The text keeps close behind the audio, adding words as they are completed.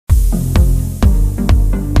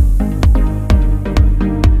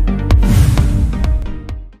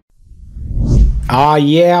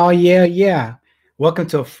Yeah, yeah. Welcome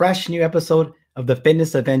to a fresh new episode of the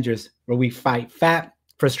Fitness Avengers, where we fight fat,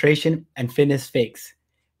 frustration, and fitness fakes.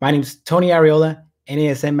 My name's Tony Ariola,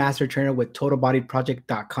 NASM Master Trainer with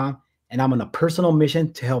TotalBodyProject.com, and I'm on a personal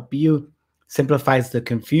mission to help you simplify the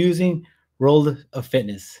confusing world of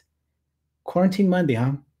fitness. Quarantine Monday,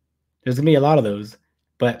 huh? There's gonna be a lot of those,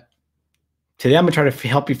 but today I'm gonna try to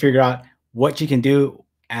help you figure out what you can do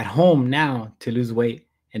at home now to lose weight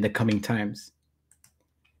in the coming times.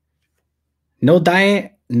 No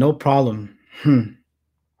diet, no problem. Can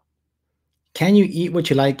you eat what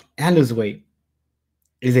you like and lose weight?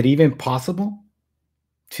 Is it even possible?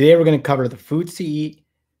 Today, we're going to cover the foods to eat,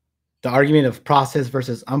 the argument of processed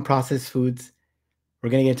versus unprocessed foods.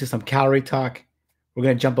 We're going to get into some calorie talk. We're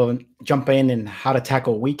going to jump in and how to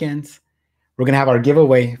tackle weekends. We're going to have our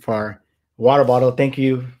giveaway for our water bottle. Thank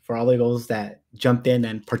you for all of those that jumped in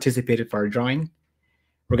and participated for our drawing.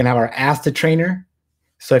 We're going to have our Ask the Trainer.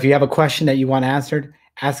 So if you have a question that you want answered,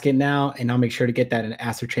 ask it now, and I'll make sure to get that in the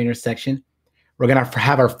Ask the Trainer section. We're going to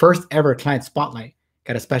have our first ever client spotlight.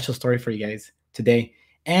 Got a special story for you guys today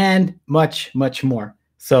and much, much more.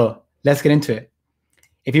 So let's get into it.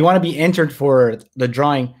 If you want to be entered for the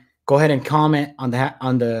drawing, go ahead and comment on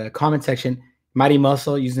the comment section, Mighty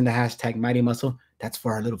Muscle, using the hashtag Mighty Muscle. That's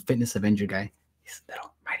for our little fitness Avenger guy. He's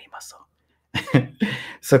little Mighty Muscle.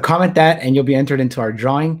 So comment that and you'll be entered into our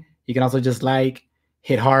drawing. You can also just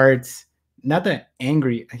hit hearts, not the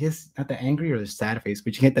angry, I guess not the angry or the sad face,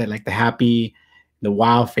 but you hit that like the happy, the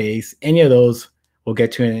wow face. Any of those will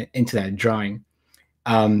get you into that drawing.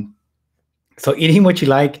 So eating what you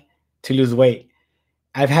like to lose weight.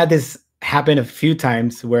 I've had this happen a few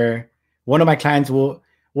times where one of my clients will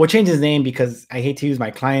change his name because I hate to use my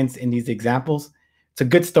clients in these examples. It's a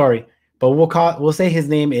good story, but we'll say his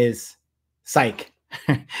name is Psych.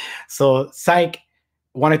 So Psych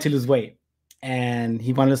wanted to lose weight and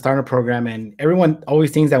he wanted to start a program, and everyone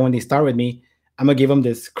always thinks that when they start with me, I'm gonna give them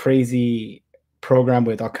this crazy program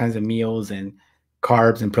with all kinds of meals and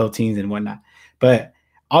carbs and proteins and whatnot. But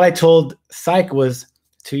all I told Psych was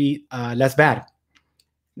to eat less bad.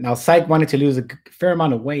 Now, Psych wanted to lose a fair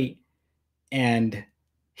amount of weight, and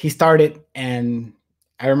he started, and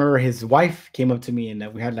I remember his wife came up to me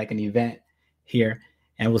and we had like an event here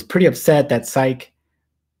and was pretty upset that Psych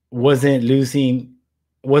wasn't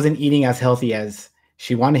eating as healthy as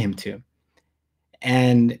she wanted him to.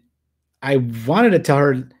 And I wanted to tell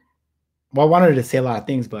her, well, I wanted her to say a lot of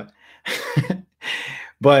things, but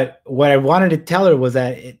but what I wanted to tell her was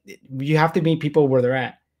that you have to meet people where they're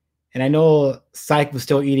at. And I know Psych was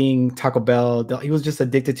still eating Taco Bell. He was just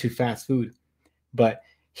addicted to fast food, but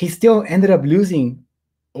he still ended up losing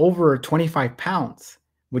over 25 pounds,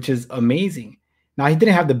 which is amazing. Now, he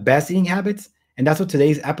didn't have the best eating habits, and that's what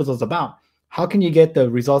today's episode is about. How can you get the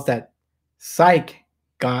results that Psych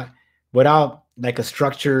got without like a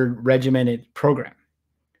structured, regimented program?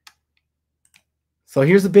 So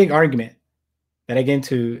here's a big argument that I get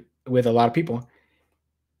into with a lot of people.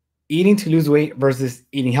 Eating to lose weight versus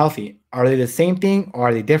eating healthy. Are they the same thing or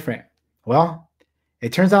are they different? Well,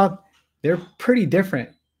 it turns out they're pretty different.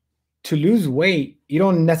 To lose weight, you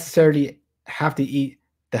don't necessarily have to eat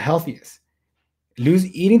the healthiest.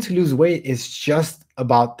 Eating to lose weight is just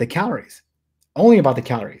about the calories, only about the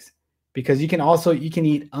calories, because you can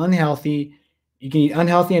eat unhealthy,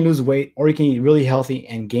 and lose weight, or you can eat really healthy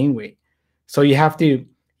and gain weight. So you have to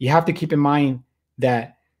keep in mind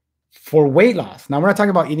that for weight loss, now we're not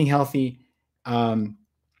talking about eating healthy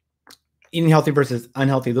versus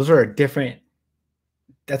unhealthy. Those are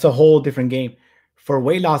that's a whole different game. For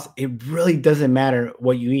weight loss, it really doesn't matter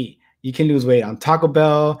what you eat. You can lose weight on Taco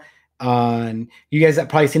Bell. You guys have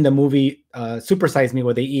probably seen the movie Super Size Me,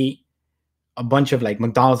 where they eat a bunch of like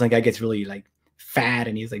McDonald's, and the guy gets really like fat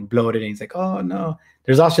and he's like bloated and he's like, oh no.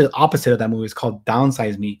 There's also the opposite of that movie. It's called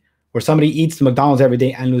Downsize Me, where somebody eats McDonald's every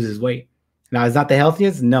day and loses weight. Now, it's not the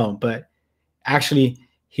healthiest, no, but actually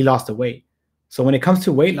he lost the weight. So when it comes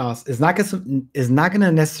to weight loss, it's not going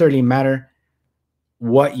to necessarily matter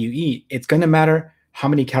what you eat. It's going to matter how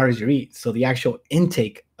many calories you eat. So the actual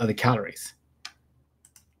intake of the calories.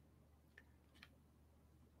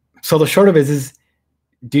 So the short of it is,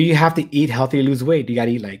 do you have to eat healthy to lose weight? Do you got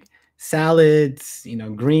to eat like salads,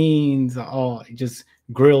 greens, just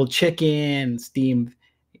grilled chicken, steamed,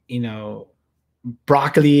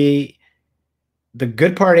 broccoli? The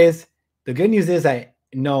good news is that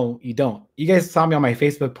no, you don't. You guys saw me on my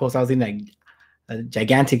Facebook post. I was eating like a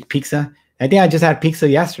gigantic pizza. I think I just had pizza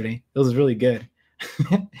yesterday. It was really good.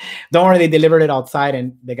 Don't worry, they delivered it outside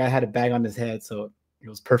and the guy had a bag on his head, so it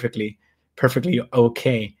was perfectly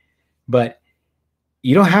okay. But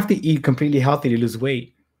you don't have to eat completely healthy to lose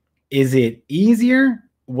weight. Is it easier?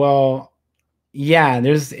 Well, yeah,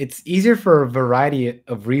 it's easier for a variety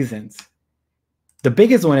of reasons. The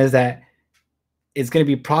biggest one is that it's going to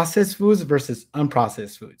be processed foods versus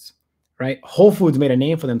unprocessed foods, right? Whole Foods made a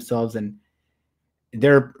name for themselves, and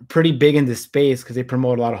they're pretty big in this space because they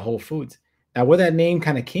promote a lot of whole foods. Now, where that name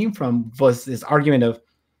kind of came from was this argument of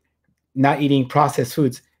not eating processed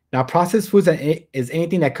foods. Now, processed foods is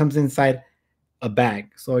anything that comes inside a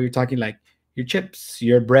bag. So you're talking like your chips,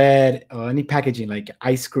 your bread, any packaging like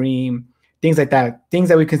ice cream, things like that, things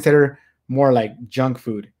that we consider more like junk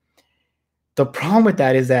food. The problem with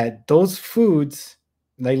that is that those foods,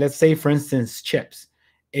 like let's say for instance, chips,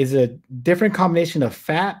 is a different combination of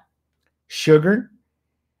fat, sugar,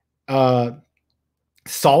 uh,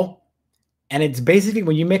 salt, and it's basically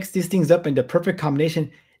when you mix these things up in the perfect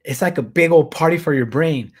combination, it's like a big old party for your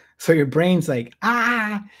brain. So your brain's like,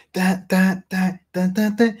 ow, that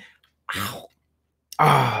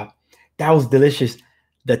was delicious.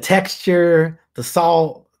 The texture, the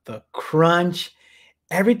salt, the crunch,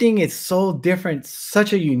 everything is so different.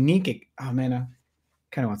 Such a unique. Oh man, I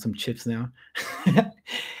kind of want some chips now.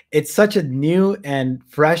 It's such a new and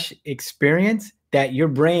fresh experience that your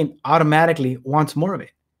brain automatically wants more of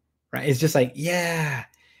it, right? It's just like, yeah,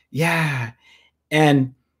 yeah.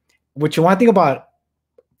 And what you want to think about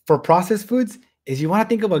for processed foods is you want to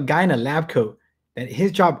think of a guy in a lab coat that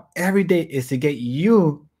his job every day is to get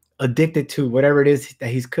you addicted to whatever it is that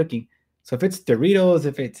he's cooking. So if it's Doritos,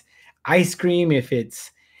 if it's ice cream, if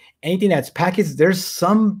it's anything that's packaged, there's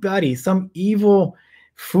somebody, some evil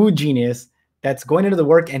food genius that's going into the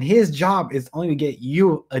work, and his job is only to get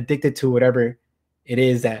you addicted to whatever it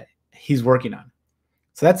is that he's working on.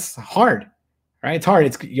 So that's hard, right? It's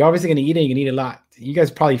hard. You're obviously going to eat it. You can eat a lot. You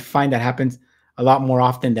guys probably find that happens a lot more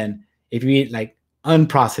often than if you eat like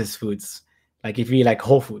unprocessed foods, like if you eat like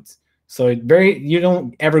whole foods. So you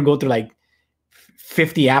don't ever go through like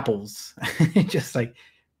 50 apples, just like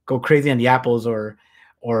go crazy on the apples or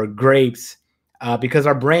grapes, because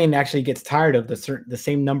our brain actually gets tired of the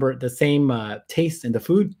same taste in the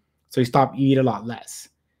food. So you stop eat a lot less.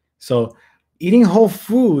 So eating whole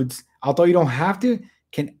foods, although you don't have to,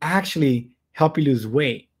 can actually help you lose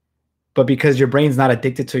weight. But because your brain's not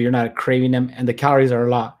addicted to it, you're not craving them, and the calories are a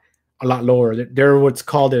lot lower. They're what's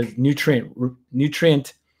called a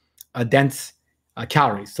nutrient dense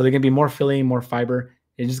calories. So they're gonna be more filling, more fiber.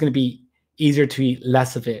 It's just gonna be easier to eat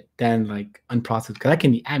less of it than like unprocessed. Because I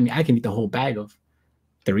can eat the whole bag of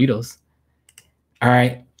Doritos. All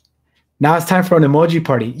right, now it's time for an emoji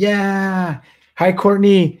party. Yeah. Hi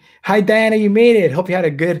Courtney. Hi Diana. You made it. Hope you had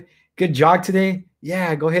a good jog today.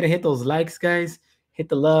 Yeah. Go ahead and hit those likes, guys. Hit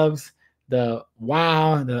the loves, the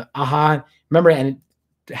wow, the aha. Remember, and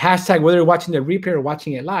hashtag whether you're watching the replay or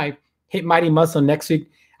watching it live, hit Mighty Muscle next week.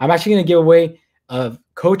 I'm actually going to give away a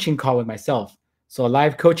coaching call with myself. So a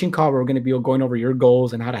live coaching call where we're going to be going over your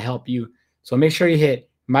goals and how to help you. So make sure you hit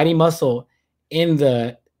Mighty Muscle in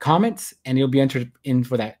the comments and you'll be entered in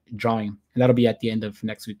for that drawing. And that'll be at the end of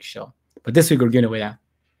next week's show. But this week we're giving away that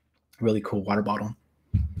really cool water bottle.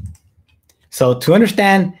 So to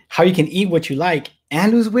understand how you can eat what you like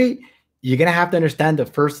and lose weight, you're going to have to understand the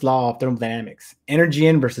first law of thermodynamics, energy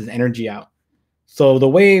in versus energy out. So the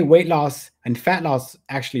way weight loss and fat loss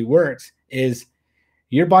actually works is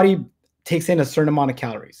your body takes in a certain amount of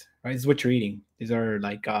calories, right? This is what you're eating. These are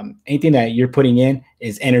like anything that you're putting in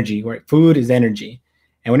is energy, right? Food is energy.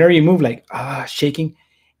 And whenever you move like shaking,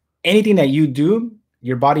 anything that you do,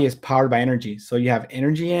 your body is powered by energy. So you have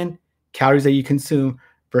energy in, calories that you consume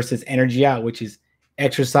versus energy out, which is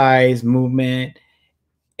exercise, movement,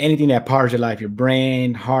 anything that powers your life, your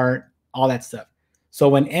brain, heart, all that stuff. So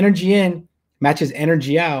when energy in matches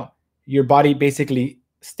energy out, your body basically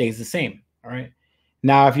stays the same. All right.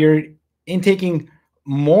 Now, if you're intaking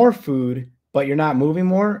more food, but you're not moving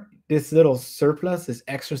more, this little surplus, this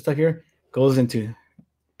extra stuff here goes into,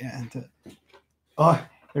 oh,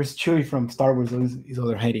 there's Chewie from Star Wars. He's over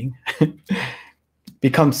there hiding.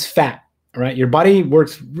 Becomes fat. All right. Your body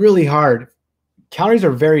works really hard. Calories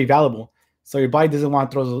are very valuable. So your body doesn't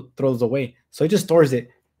want to throw those away. So it just stores it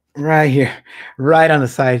right here, right on the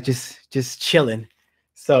side, just chilling.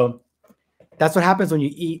 So that's what happens when you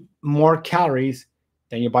eat more calories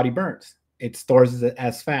than your body burns. It stores it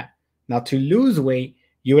as fat. Now to lose weight,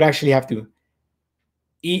 you would actually have to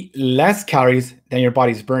eat less calories than your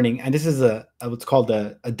body's burning. And this is what's called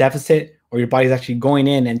a deficit, or your body's actually going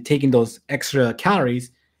in and taking those extra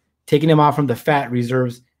calories, taking them out from the fat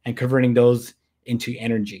reserves and converting those into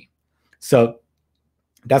energy. So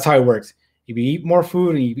that's how it works. If you eat more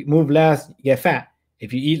food and you move less, you get fat.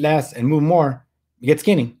 If you eat less and move more, you get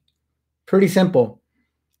skinny. Pretty simple.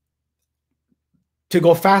 To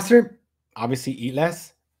go faster, obviously eat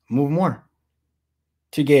less, move more.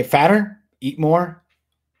 To get fatter, eat more,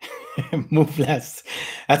 move less.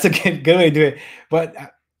 That's a good way to do it. But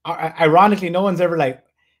ironically, no one's ever like,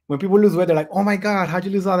 when people lose weight, they're like, oh my God, how'd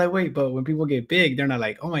you lose all that weight? But when people get big, they're not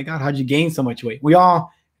like, oh my God, how'd you gain so much weight? We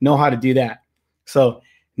all know how to do that. So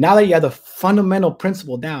now that you have the fundamental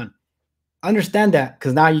principle down, understand that,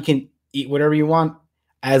 because now you can eat whatever you want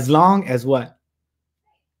as long as what?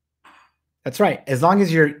 That's right. As long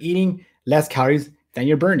as you're eating less calories than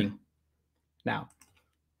you're burning. Now,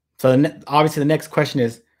 so obviously the next question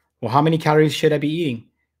is, well, how many calories should I be eating?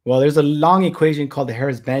 Well, there's a long equation called the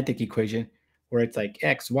Harris-Benedict equation, where it's like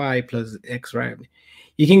X, Y plus X, right?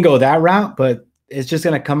 You can go that route, but it's just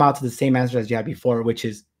going to come out to the same answer as you had before, which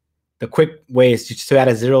is the quick way is to add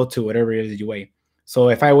a 0 to whatever it is you weigh. So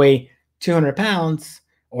if I weigh 200 pounds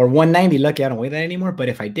or 190, lucky I don't weigh that anymore. But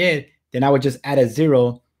if I did, then I would just add a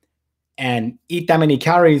 0 and eat that many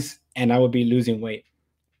calories and I would be losing weight.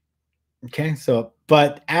 Okay, so,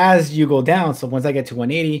 but as you go down, so once I get to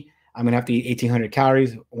 180, I'm going to have to eat 1800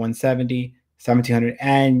 calories, 170, 1700.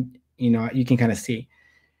 And, you can kind of see,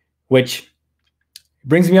 which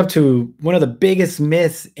brings me up to one of the biggest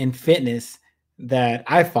myths in fitness that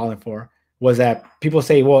I've fallen for, was that people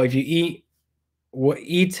say, well, if you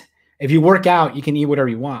if you work out, you can eat whatever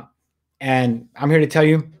you want. And I'm here to tell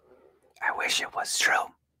you, I wish it was true,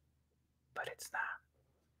 but it's not.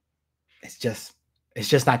 It's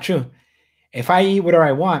just not true. If I eat whatever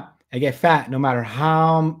I want, I get fat no matter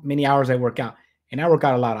how many hours I work out. And I work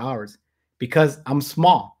out a lot of hours because I'm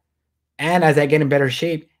small. And as I get in better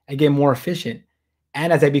shape, I get more efficient.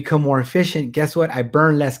 And as I become more efficient, guess what? I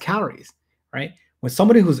burn less calories, right? When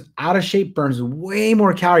somebody who's out of shape burns way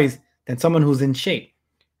more calories than someone who's in shape,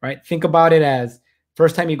 right? Think about it as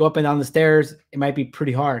first time you go up and down the stairs, it might be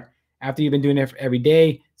pretty hard. After you've been doing it every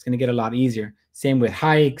day, it's going to get a lot easier. Same with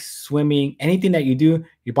hikes, swimming, anything that you do,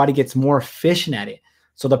 your body gets more efficient at it.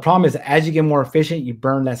 So the problem is, as you get more efficient, you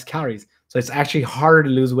burn less calories. So it's actually harder to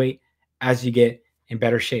lose weight as you get in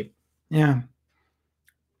better shape. Yeah.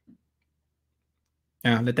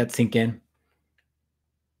 Yeah, let that sink in.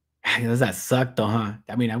 Does that suck though, huh?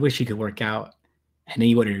 I mean, I wish you could work out and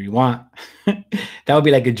eat whatever you want. That would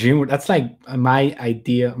be like a dream. That's like my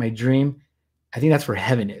idea, my dream. I think that's where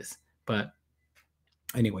heaven is. But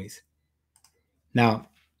anyways, now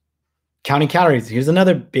counting calories. Here's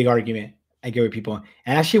another big argument I get with people.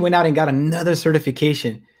 And I actually went out and got another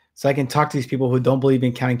certification so I can talk to these people who don't believe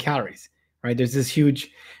in counting calories, right? There's this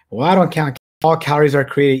huge, well, I don't count. All calories are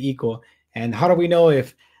created equal. And how do we know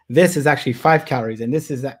if this is actually 5 calories and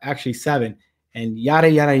this is actually 7 and yada,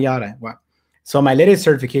 yada, yada. Well, so my latest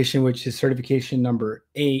certification, which is certification number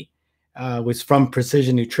 8, was from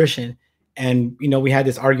Precision Nutrition. And, we had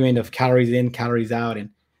this argument of calories in, calories out, and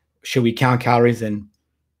should we count calories? And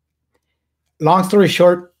long story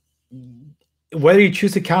short, whether you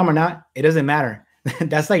choose to count them or not, it doesn't matter.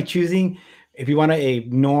 That's like choosing if you want to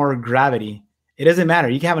ignore gravity. It doesn't matter.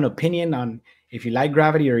 You can have an opinion on if you like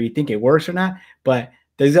gravity or you think it works or not, but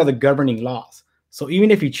these are the governing laws. So even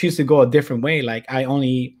if you choose to go a different way, like I only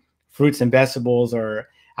eat fruits and vegetables or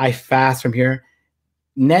I fast from here,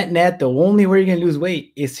 net, the only way you're going to lose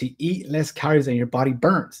weight is to eat less calories than your body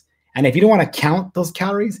burns. And if you don't want to count those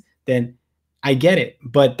calories, then I get it.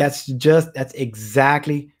 But that's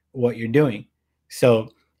exactly what you're doing. So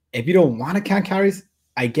if you don't want to count calories,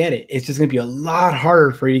 I get it. It's just going to be a lot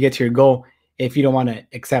harder for you to get to your goal if you don't want to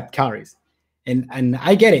accept calories. And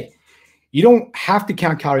I get it. You don't have to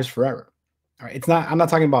count calories forever. All right. I'm not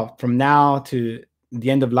talking about from now to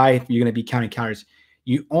the end of life, you're going to be counting calories.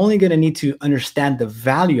 You're only going to need to understand the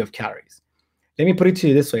value of calories. Let me put it to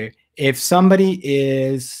you this way. If somebody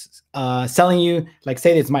is selling you, like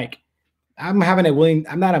say it's Mike, I'm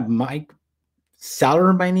not a mic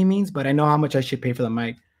seller by any means, but I know how much I should pay for the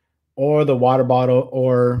mic or the water bottle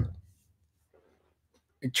or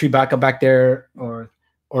Chewbacca back there or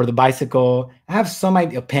the bicycle. I have some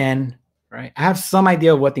idea, a pen, right? I have some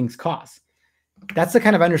idea of what things cost. That's the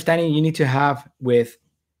kind of understanding you need to have with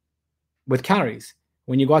calories.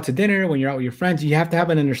 When you go out to dinner, when you're out with your friends, you have to have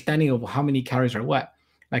an understanding of how many calories are what.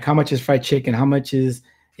 Like how much is fried chicken? How much is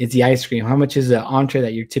the ice cream? How much is the entree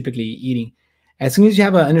that you're typically eating? As soon as you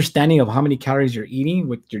have an understanding of how many calories you're eating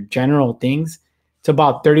with your general things, it's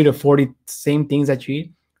about 30 to 40 same things that you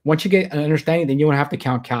eat. Once you get an understanding, then you won't have to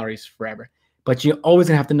count calories forever. But you're always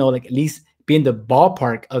gonna have to know, like at least be in the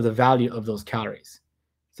ballpark of the value of those calories.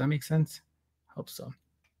 Does that make sense? I hope so.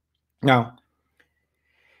 Now,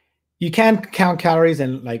 you can count calories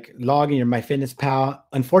and like log in your MyFitnessPal.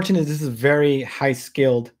 Unfortunately, this is very high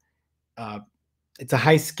skilled. It's a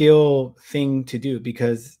high skill thing to do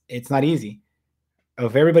because it's not easy.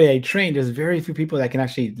 of everybody I train, there's very few people that can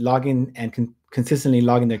actually log in and consistently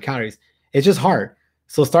log in their calories. It's just hard.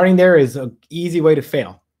 So starting there is an easy way to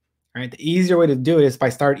fail, right? The easier way to do it is by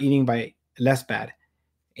start eating by less bad.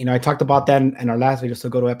 I talked about that in our last video. So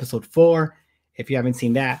go to episode 4 if you haven't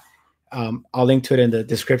seen that. I'll link to it in the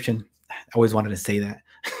description. I always wanted to say that.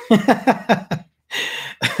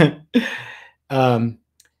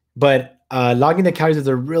 But logging the calories is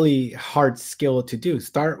a really hard skill to do.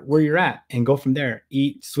 Start where you're at and go from there.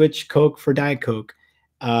 Switch Coke for Diet Coke.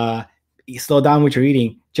 Slow down what you're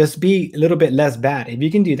eating. Just be a little bit less bad. If you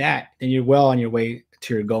can do that, then you're well on your way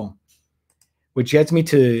to your goal. Which gets me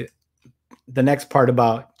to the next part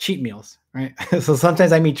about cheat meals, right? So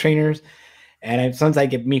sometimes I meet trainers, and sometimes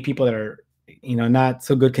I meet people that are, not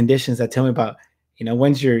so good conditions that tell me about,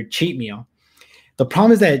 when's your cheat meal? The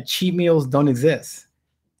problem is that cheat meals don't exist.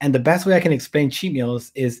 And the best way I can explain cheat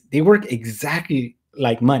meals is they work exactly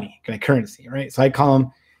like money, like currency, right? So I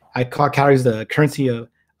call calories the currency of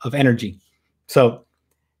energy. So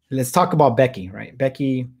let's talk about Becky, right?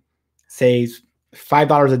 Becky saves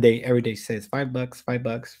 $5 a day every day. She says $5,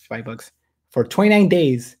 $5, $5. For 29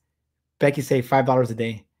 days, Becky saved $5 a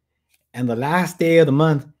day. And the last day of the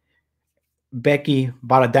month, Becky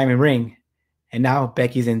bought a diamond ring, and now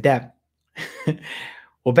Becky's in debt.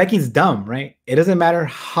 Well, Becky's dumb, right? It doesn't matter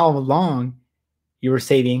how long you were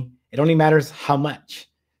saving. It only matters how much.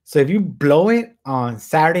 So if you blow it on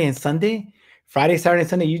Saturday and Sunday, Friday, Saturday, and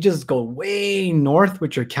Sunday, you just go way north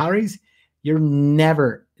with your calories, you're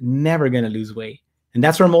never going to lose weight. And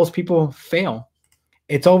that's where most people fail.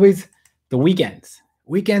 It's always the weekends.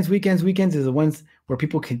 Weekends is the ones where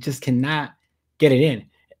people cannot get it in.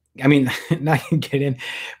 I mean, not get it in,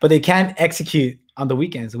 but they can't execute on the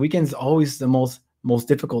weekends. The weekends is always the most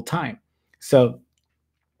difficult time. So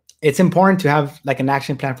it's important to have like an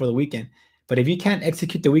action plan for the weekend. But if you can't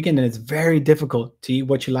execute the weekend, then it's very difficult to eat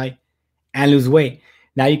what you like and lose weight.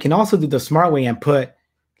 Now you can also do the smart way and put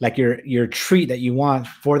like your treat that you want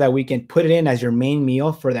for that weekend, put it in as your main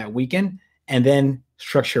meal for that weekend, and then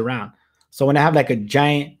structure around. So when I have like a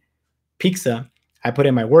giant pizza, I put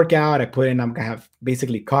in my workout, I'm gonna have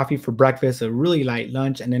basically coffee for breakfast, a really light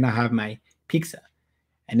lunch, and then I have my pizza.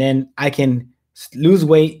 And then I can lose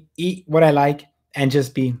weight, eat what I like, and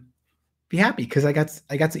just be happy because I got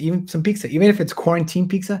to eat some pizza. Even if it's quarantine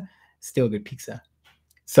pizza, still good pizza.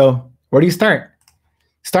 So where do you start?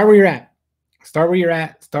 Start where you're at. Start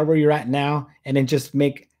where you're at now, and then just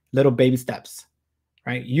make little baby steps,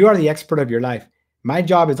 right? You are the expert of your life. My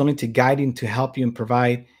job is only to guide you and to help you and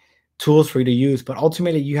provide tools for you to use, but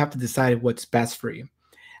ultimately you have to decide what's best for you.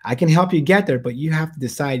 I can help you get there, but you have to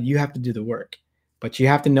decide, you have to do the work. But you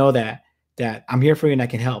have to know that I'm here for you and I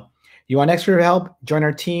can help. You want extra help? Join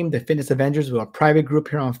our team, the Fitness Avengers. We have a private group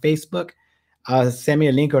here on Facebook. Send me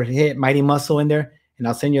a link or hit Mighty Muscle in there, and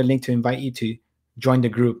I'll send you a link to invite you to join the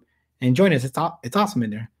group and join us. It's awesome in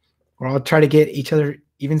there. We're all trying to get each other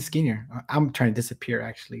even skinnier. I'm trying to disappear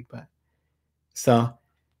actually, but so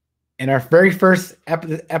in our very first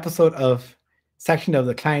episode of section of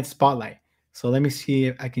the client spotlight. So let me see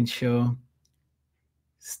if I can show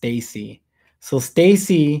Stacy. So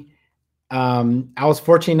Stacy, I was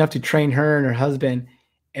fortunate enough to train her and her husband,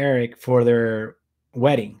 Eric, for their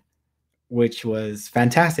wedding, which was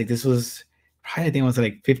fantastic. This was probably, I think it was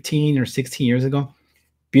like 15 or 16 years ago.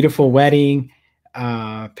 Beautiful wedding,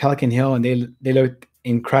 Pelican Hill, and they looked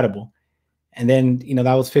incredible. And then,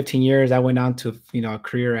 that was 15 years. I went on to, a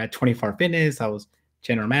career at 24 Fitness. I was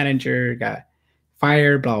general manager, got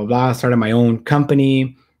fired, blah, blah, blah. Started my own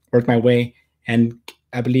company, worked my way. And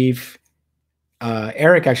I believe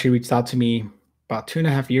Eric actually reached out to me about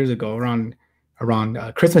 2.5 years ago around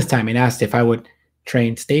Christmas time and asked if I would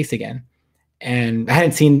train Stacy again. And I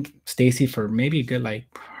hadn't seen Stacy for maybe a good,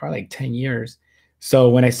 probably 10 years. So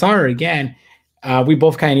when I saw her again, we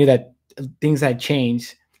both kind of knew that things had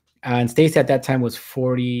changed. And Stacy at that time was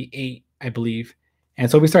 48, I believe.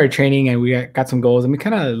 And so we started training and we got some goals, and we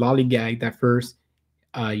kind of lollygagged that first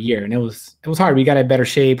year. And it was hard. We got in better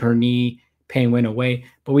shape. Her knee pain went away,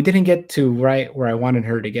 but we didn't get to right where I wanted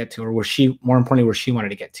her to get to, or more importantly, where she wanted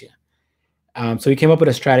to get to. So we came up with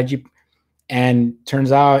a strategy, and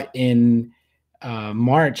turns out in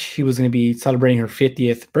March, she was going to be celebrating her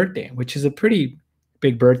 50th birthday, which is a pretty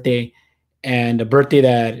big birthday and a birthday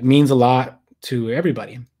that means a lot to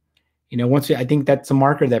everybody. I think that's a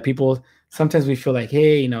marker that people, sometimes we feel like,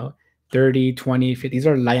 hey, 30, 20, 50, these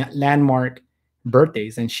are landmark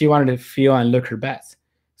birthdays. And she wanted to feel and look her best.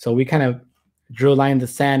 So we kind of drew a line in the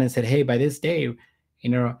sand and said, hey, by this day,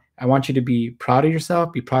 I want you to be proud of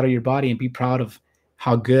yourself, be proud of your body, and be proud of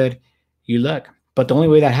how good you look. But the only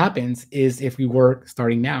way that happens is if we work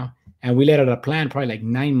starting now. And we laid out a plan probably like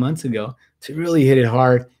 9 months ago to really hit it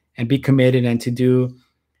hard and be committed and to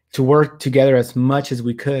work together as much as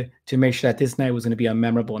we could to make sure that this night was going to be a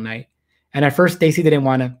memorable night. And at first, Stacy didn't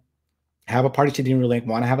want to have a party. She didn't really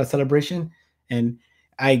want to have a celebration. And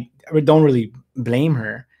I don't really blame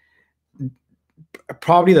her.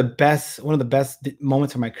 Probably one of the best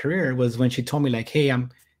moments of my career was when she told me like, hey, I'm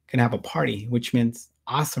going to have a party, which means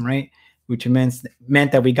awesome, right? Which meant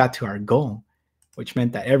that we got to our goal, which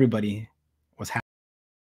meant that everybody was happy.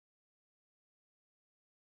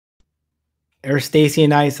 Stacy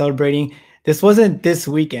and I celebrating. This wasn't this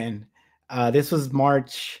weekend. This was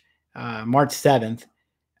March 7th.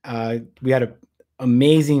 We had an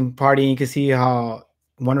amazing party. You can see how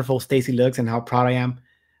wonderful Stacy looks and how proud I am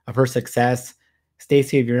of her success.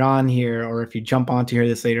 Stacy, if you're on here or if you jump on to hear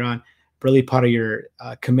this later on, really proud of your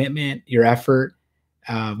commitment, your effort.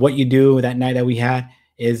 What you do that night that we had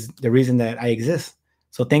is the reason that I exist.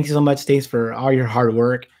 So thank you so much, Stace, for all your hard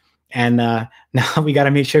work. And now we got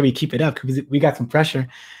to make sure we keep it up because we got some pressure.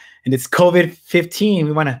 And it's COVID-19.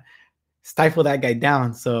 We want to stifle that guy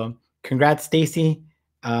down. So congrats, Stacy.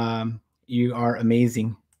 You are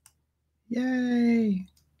amazing. Yay.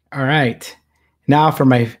 All right. Now for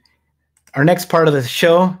our next part of the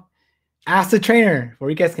show, Ask the Trainer, where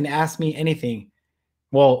you guys can ask me anything.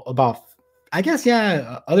 Well, about, I guess,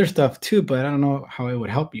 yeah, other stuff too, but I don't know how it would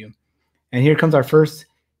help you. And here comes our first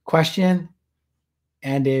question.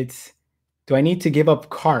 And it's, do I need to give up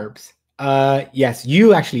carbs? Yes,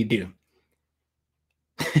 you actually do.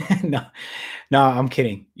 No, I'm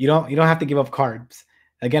kidding. You don't have to give up carbs.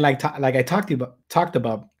 Again, like I talked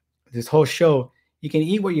about this whole show, you can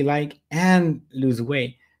eat what you like and lose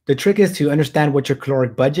weight. The trick is to understand what your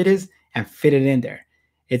caloric budget is and fit it in there.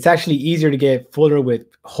 It's actually easier to get fuller with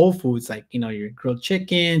whole foods like, your grilled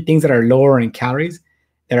chicken, things that are lower in calories,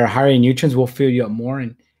 that are higher in nutrients will fill you up more,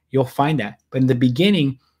 and you'll find that. But in the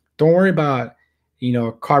beginning, don't worry about,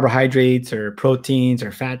 carbohydrates or proteins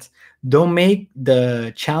or fats. Don't make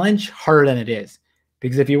the challenge harder than it is.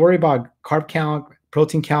 Because if you worry about carb count,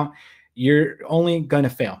 protein count, you're only going to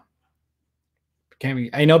fail.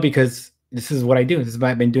 I know, because this is what I do. This is what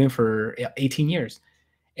I've been doing for 18 years.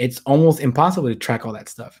 It's almost impossible to track all that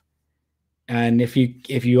stuff. And if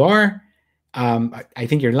you are, I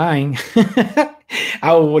think you're lying.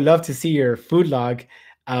 I would love to see your food log,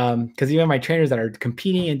 because even my trainers that are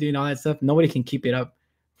competing and doing all that stuff, nobody can keep it up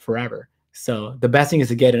forever. So the best thing is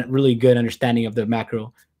to get a really good understanding of the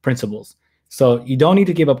macro principles. So you don't need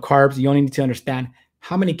to give up carbs. You only need to understand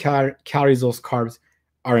how many calories those carbs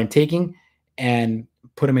are intaking and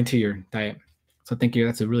put them into your diet. So thank you.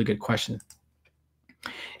 That's a really good question.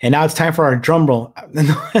 And now it's time for our drum roll.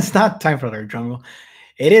 No, it's not time for our drum roll.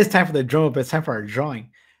 It is time for the drum roll, but it's time for our drawing.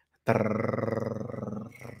 Let's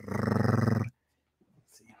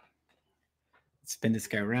see. Let's spin this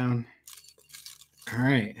guy around. All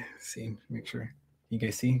right. Let's see, make sure you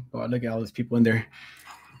guys see. Oh, look at all those people in there.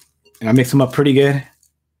 And I mix them up pretty good.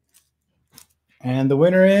 And the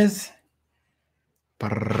winner is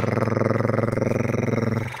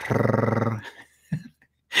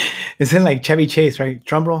It's in like Chevy Chase, right?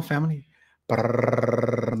 Drum roll, family.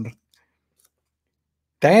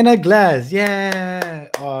 Diana Glass, yeah.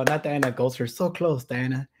 Oh, not Diana Golser. So close,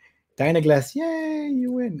 Diana. Diana Glass, yay,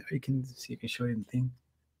 you win. You can see, you can show you the thing.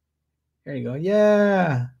 There you go.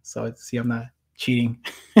 Yeah. So see, I'm not cheating.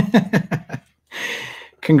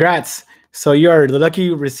 Congrats. So you are the lucky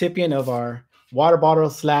recipient of our water bottle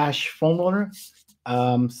 / foam roller.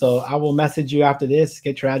 So I will message you after this,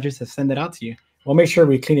 get your address, and send it out to you. We'll make sure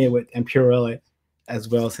we clean it with and Purell it as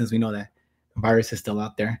well, since we know that the virus is still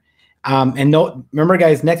out there. And remember,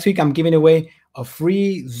 guys, next week I'm giving away a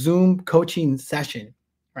free Zoom coaching session.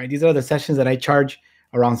 Right? These are the sessions that I charge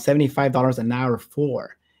around $75 an hour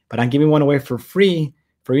for. But I'm giving one away for free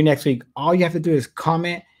for you next week. All you have to do is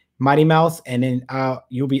comment Mighty Mouse, and then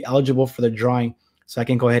you'll be eligible for the drawing. So I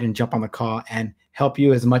can go ahead and jump on the call and help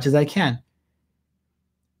you as much as I can.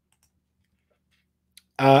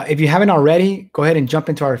 If you haven't already, go ahead and jump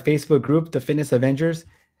into our Facebook group, the Fitness Avengers,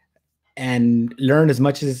 and learn as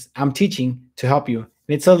much as I'm teaching to help you. And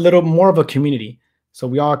it's a little more of a community. So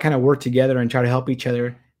we all kind of work together and try to help each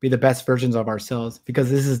other be the best versions of ourselves,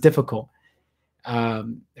 because this is difficult.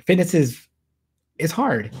 Fitness is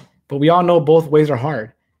hard, but we all know both ways are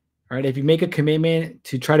hard. All right. If you make a commitment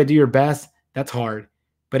to try to do your best, that's hard.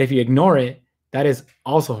 But if you ignore it, that is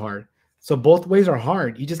also hard. So both ways are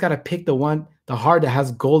hard. You just got to pick the hard that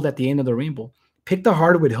has gold at the end of the rainbow. Pick the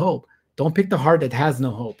hard with hope. Don't pick the hard that has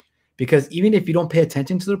no hope. Because even if you don't pay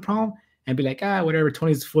attention to the problem and be like, whatever,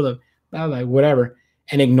 20 is full of blah, blah, whatever,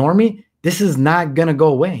 and ignore me, this is not going to go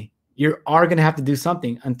away. you are going to have to do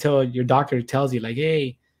something until your doctor tells you like,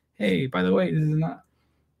 hey, by the way, this is not,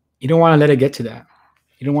 you don't want to let it get to that.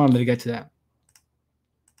 You don't want to let it get to that.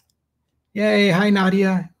 Yay. Hi,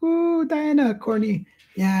 Nadia. Woo, Diana, Courtney.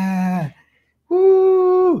 Yeah.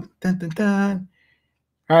 Woo. Dun, dun, dun.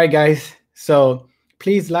 All right, guys. So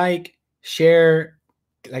please like, share,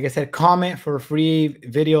 like I said, comment for a free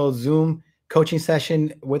video Zoom coaching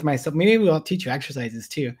session with myself. Maybe we'll teach you exercises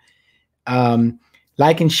too.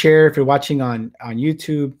 Like and share if you're watching on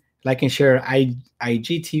YouTube. Like and share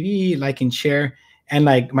IGTV. Like and share. And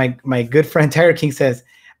like my good friend Tyler King says,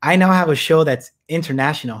 I now have a show that's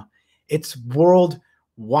international. It's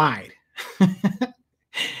worldwide.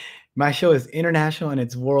 My show is international and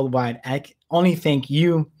it's worldwide. I only thank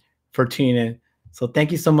you for tuning in. So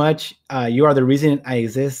thank you so much. You are the reason I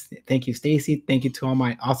exist. Thank you, Stacy. Thank you to all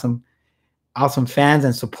my awesome fans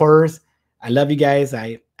and supporters. I love you guys.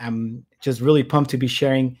 I'm just really pumped to be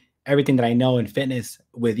sharing everything that I know in fitness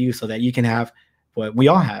with you so that you can have what we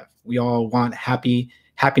all have. We all want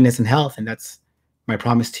happiness and health, and that's my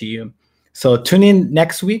promise to you. So tune in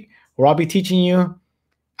next week where I'll be telling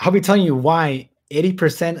you why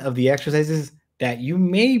 80% of the exercises that you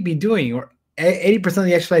may be doing, or 80% of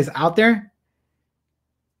the exercises out there,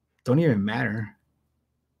 don't even matter.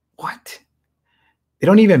 What? They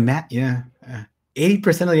don't even matter. Yeah.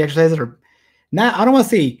 80% of the exercises are not, I don't want to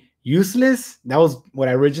say useless. That was what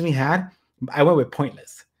I originally had. I went with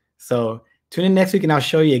pointless. So tune in next week and I'll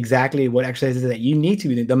show you exactly what exercises that you need to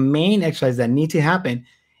be doing, the main exercises that need to happen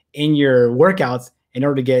in your workouts in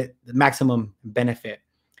order to get the maximum benefit.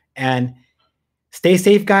 And stay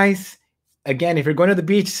safe, guys. Again, if you're going to the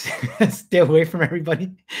beach, stay away from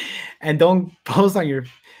everybody and don't post on your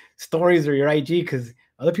stories or your IG because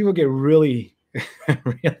other people get really,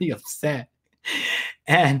 really upset.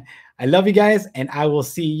 And I love you guys, and I will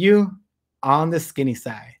see you on the skinny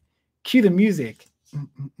side. Cue the music.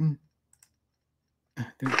 The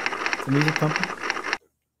music pumping.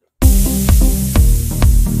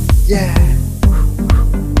 Yeah.